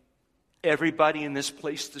everybody in this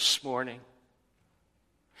place this morning,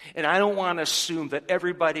 and I don't want to assume that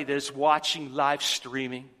everybody that is watching live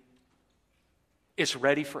streaming is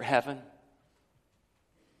ready for heaven.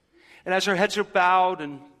 And as our heads are bowed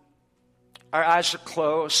and our eyes are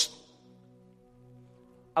closed,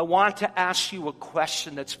 I want to ask you a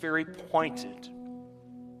question that's very pointed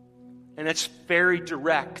and it's very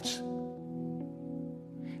direct.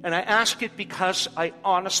 And I ask it because I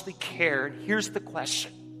honestly care. And here's the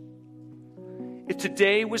question. If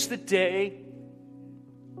today was the day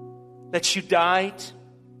that you died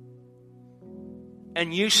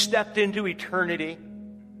and you stepped into eternity,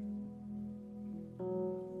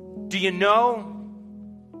 do you know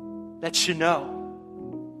that you're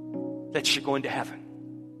going to heaven?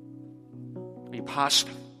 Are you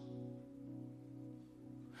positive?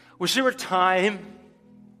 Was there a time,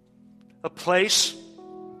 a place,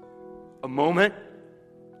 a moment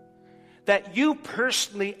that you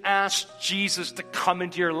personally asked Jesus to come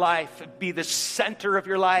into your life and be the center of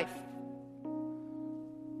your life?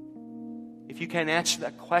 If you can't answer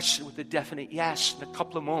that question with a definite yes in a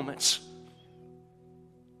couple of moments,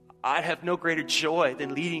 I'd have no greater joy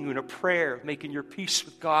than leading you in a prayer of making your peace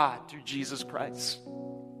with God through Jesus Christ.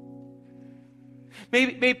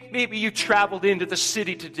 Maybe you traveled into the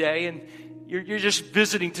city today and you're just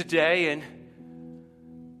visiting today, and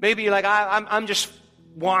maybe you're like, I'm just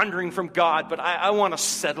wandering from God, but I want to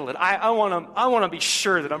settle it. I want to be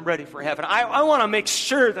sure that I'm ready for heaven. I want to make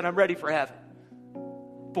sure that I'm ready for heaven.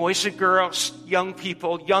 Boys and girls, young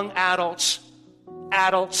people, young adults,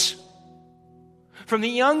 from the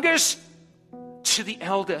youngest to the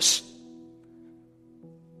eldest,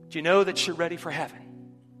 do you know that you're ready for heaven?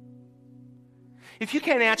 If you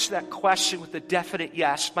can't answer that question with a definite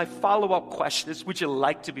yes, my follow-up question is, would you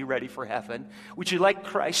like to be ready for heaven? Would you like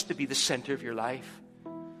Christ to be the center of your life?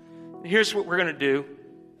 And here's what we're going to do.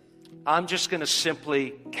 I'm just going to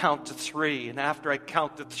simply count to 3. And after I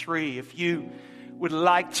count to 3, if you would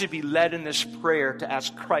like to be led in this prayer to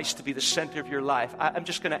ask Christ to be the center of your life, I'm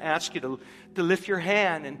just going to ask you to lift your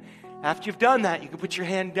hand. And after you've done that, you can put your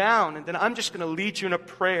hand down, and then I'm just going to lead you in a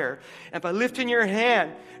prayer. And by lifting your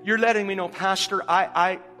hand, you're letting me know, Pastor,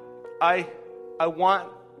 I want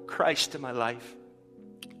Christ in my life.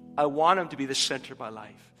 I want Him to be the center of my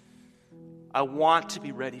life. I want to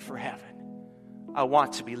be ready for heaven. I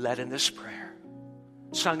want to be led in this prayer.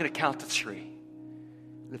 So I'm going to count to 3.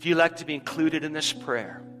 And if you'd like to be included in this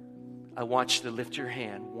prayer, I want you to lift your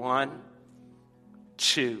hand. 1,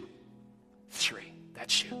 2, 3.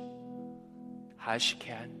 That's you. High as you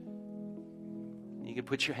can. You can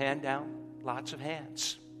put your hand down. Lots of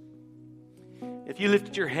hands. If you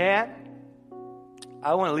lifted your hand,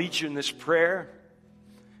 I want to lead you in this prayer.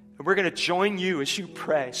 And we're going to join you as you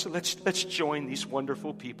pray. So let's join these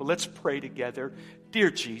wonderful people. Let's pray together. Dear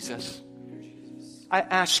Jesus, I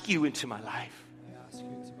ask you into my life.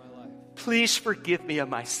 Please forgive me of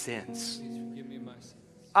my sins.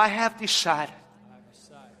 I have decided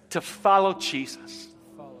to follow Jesus.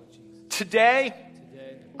 Today,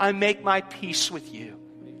 I make my peace with you.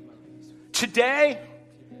 Today,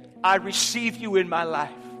 I receive you in my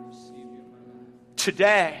life.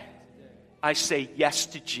 Today, I say yes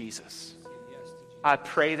to Jesus. I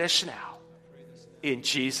pray this now in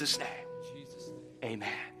Jesus' name. Amen.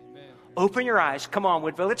 Open your eyes. Come on,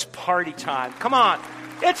 Woodville. It's party time. Come on.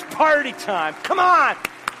 It's party time. Come on.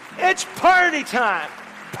 It's party time.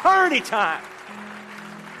 Party time.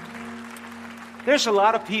 There's a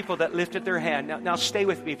lot of people that lifted their hand. Now stay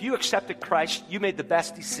with me. If you accepted Christ, you made the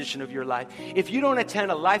best decision of your life. If you don't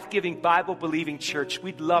attend a life-giving, Bible-believing church,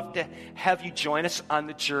 we'd love to have you join us on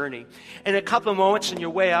the journey. In a couple of moments on your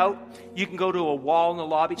way out, you can go to a wall in the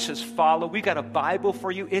lobby that says follow. We got a Bible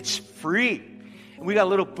for you. It's free. And we got a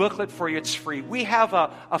little booklet for you. It's free. We have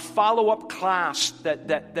a follow-up class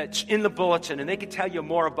that's in the bulletin, and they can tell you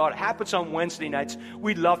more about it. It happens on Wednesday nights.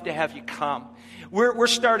 We'd love to have you come. We're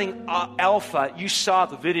starting Alpha. You saw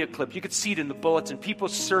the video clip. You could see it in the bulletin. People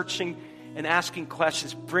searching and asking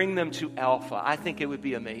questions. Bring them to Alpha. I think it would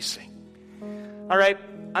be amazing. All right,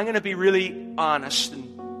 I'm going to be really honest.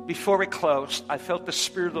 And before we close, I felt the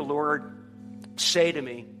Spirit of the Lord say to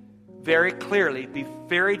me very clearly, be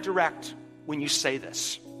very direct when you say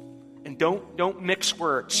this. And don't mix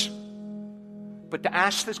words. But to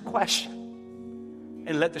ask this question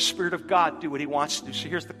and let the Spirit of God do what He wants to do. So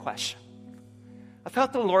here's the question. I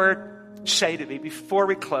felt the Lord say to me before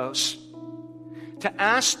we close to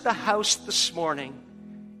ask the house this morning,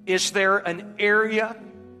 is there an area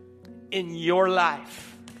in your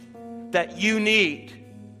life that you need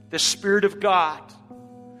the Spirit of God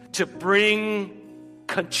to bring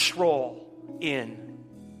control in.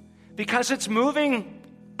 Because it's moving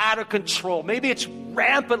out of control. Maybe it's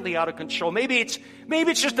rampantly out of control. Maybe it's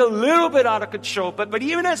just a little bit out of control. But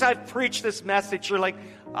even as I preach this message, you're like,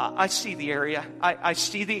 I see the area. I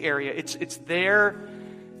see the area. It's there,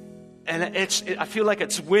 and I feel like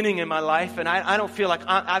it's winning in my life, and I don't feel like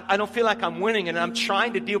I'm winning, and I'm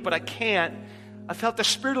trying to deal, but I can't. I felt the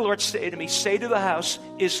Spirit of the Lord say to me, say to the house,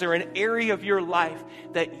 is there an area of your life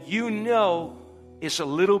that you know is a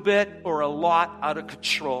little bit or a lot out of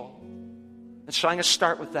control? And so I'm going to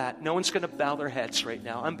start with that. No one's going to bow their heads right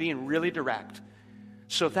now. I'm being really direct.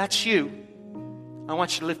 So if that's you, I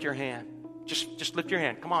want you to lift your hand. Just lift your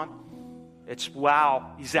hand. Come on. It's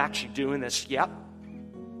wow. He's actually doing this. Yep.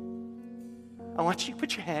 I want you to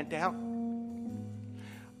put your hand down.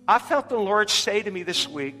 I felt the Lord say to me this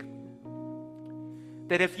week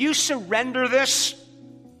that if you surrender this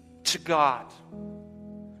to God,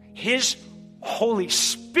 His Holy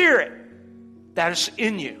Spirit that is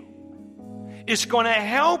in you is going to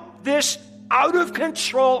help this out of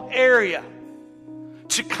control area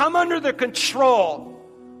to come under the control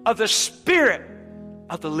of the Spirit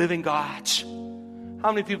of the living God.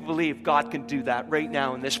 How many people believe God can do that right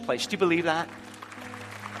now in this place? Do you believe that?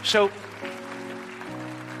 So,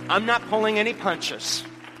 I'm not pulling any punches.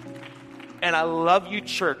 And I love you,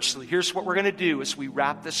 church. So here's what we're going to do as we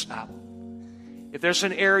wrap this up. If there's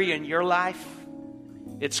an area in your life,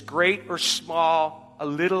 it's great or small, a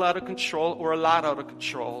little out of control or a lot out of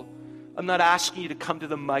control, I'm not asking you to come to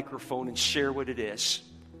the microphone and share what it is.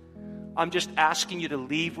 I'm just asking you to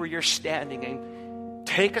leave where you're standing and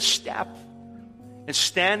take a step and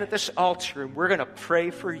stand at this altar, and we're going to pray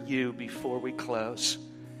for you before we close.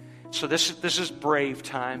 So this is brave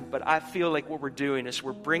time, but I feel like what we're doing is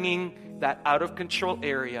we're bringing that out of control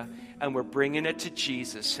area and we're bringing it to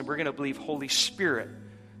Jesus, and we're going to believe Holy Spirit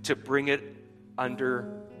to bring it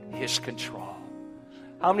under His control.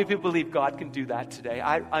 How many people believe God can do that today?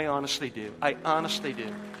 I honestly do. I honestly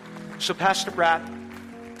do. So Pastor Brad,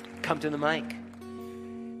 come to the mic.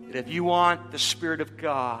 And if you want the Spirit of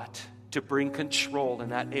God to bring control in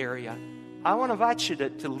that area, I want to invite you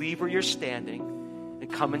to leave where you're standing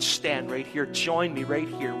and come and stand right here. Join me right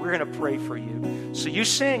here. We're going to pray for you. So you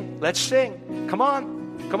sing. Let's sing. Come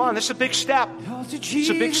on. Come on. This is a big step. It's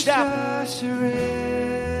a big step.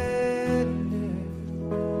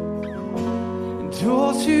 And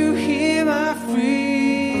all to Him I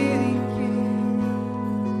freely give.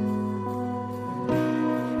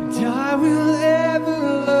 And I will ever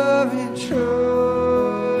love and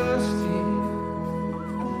trust Him.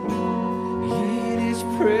 In His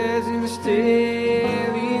presence daily.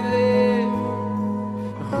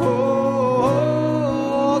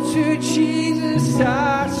 Jesus,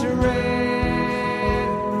 I surrender,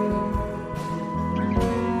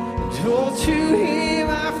 and all to Him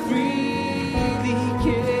I freely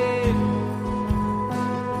give,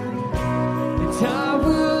 and I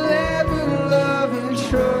will ever love and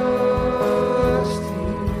trust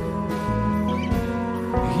Him.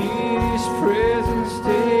 In His presence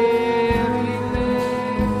daily live.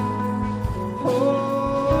 Oh,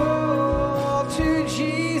 to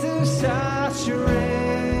Jesus I surrender.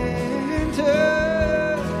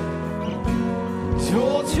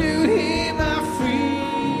 All to Him I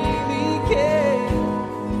freely give,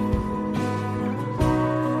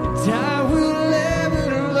 and I will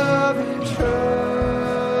ever love and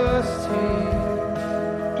trust Him.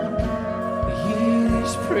 In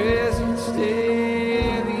His presence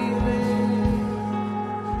daily live.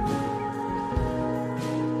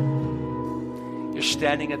 You're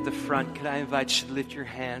standing at the front. Can I invite you to lift your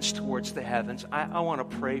hands towards the heavens? I want to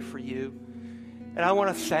pray for you. And I want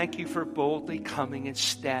to thank you for boldly coming and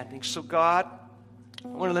standing. So God,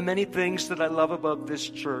 one of the many things that I love about this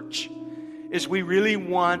church is we really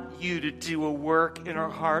want you to do a work in our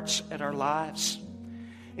hearts and our lives.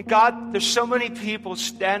 And God, there's so many people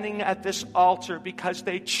standing at this altar because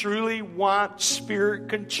they truly want Spirit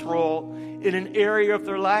control in an area of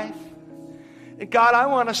their life. And God, I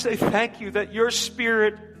want to say thank you that your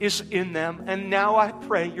Spirit is in them. And now I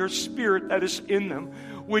pray your Spirit that is in them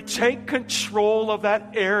would take control of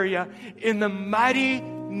that area. In the mighty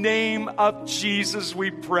name of Jesus, we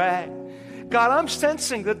pray. God, I'm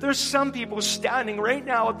sensing that there's some people standing right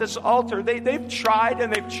now at this altar. They've tried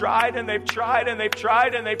and they've tried and they've tried and they've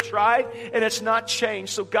tried and they've tried, and it's not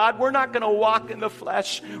changed. So God, we're not going to walk in the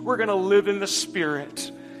flesh. We're going to live in the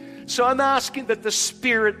Spirit. So I'm asking that the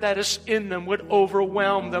Spirit that is in them would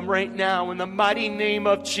overwhelm them right now in the mighty name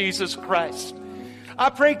of Jesus Christ. I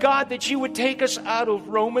pray, God, that you would take us out of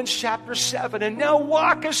Romans chapter 7 and now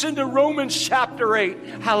walk us into Romans chapter 8.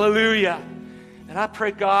 Hallelujah. And I pray,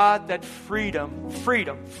 God, that freedom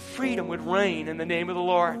would reign in the name of the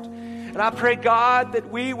Lord. And I pray, God, that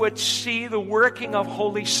we would see the working of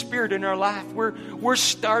Holy Spirit in our life. We're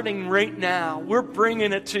starting right now. We're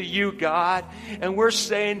bringing it to you, God. And we're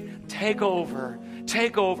saying, take over.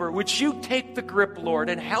 Take over. Would you take the grip, Lord,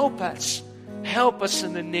 and help us. Help us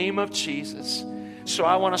in the name of Jesus. So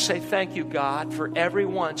I want to say thank you, God, for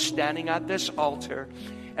everyone standing at this altar.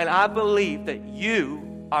 And I believe that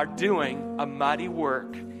you are doing a mighty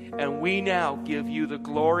work. And we now give you the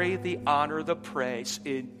glory, the honor, the praise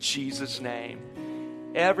in Jesus' name.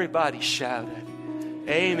 Everybody shouted.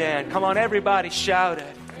 Amen. Come on, everybody shouted.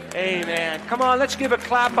 Amen. Come on, let's give a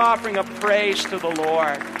clap offering of praise to the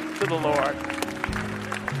Lord. To the Lord.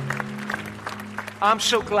 I'm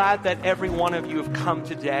so glad that every one of you have come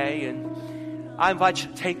today, and I invite you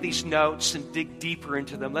to take these notes and dig deeper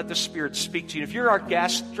into them. Let the Spirit speak to you. If you're our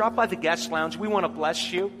guest, drop by the guest lounge. We want to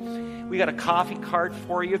bless you. We got a coffee cart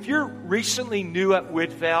for you. If you're recently new at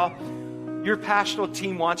Woodvale, your pastoral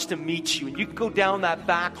team wants to meet you. And you can go down that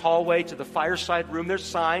back hallway to the fireside room. There's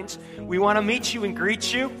signs. We want to meet you and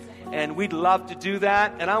greet you. And we'd love to do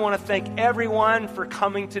that. And I want to thank everyone for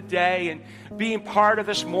coming today and being part of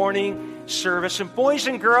this morning service. And boys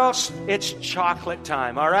and girls, it's chocolate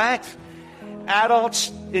time, all right?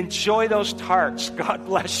 Adults, enjoy those tarts. God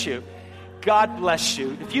bless you. God bless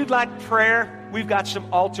you. If you'd like prayer, we've got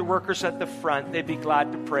some altar workers at the front. They'd be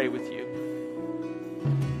glad to pray with you.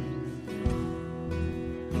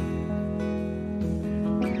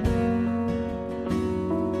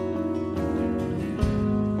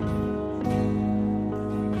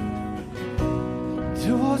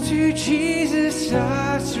 To Jesus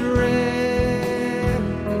I surrender.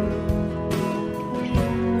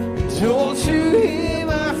 All to him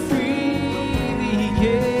I freely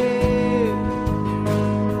give.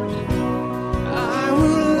 I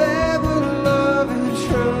will ever love and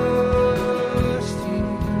trust him.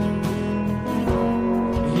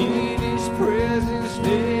 In his presence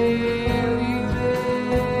daily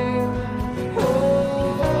live. Oh,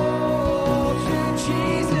 to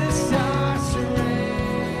Jesus I surrender.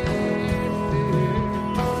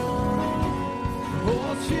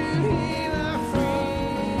 Oh, to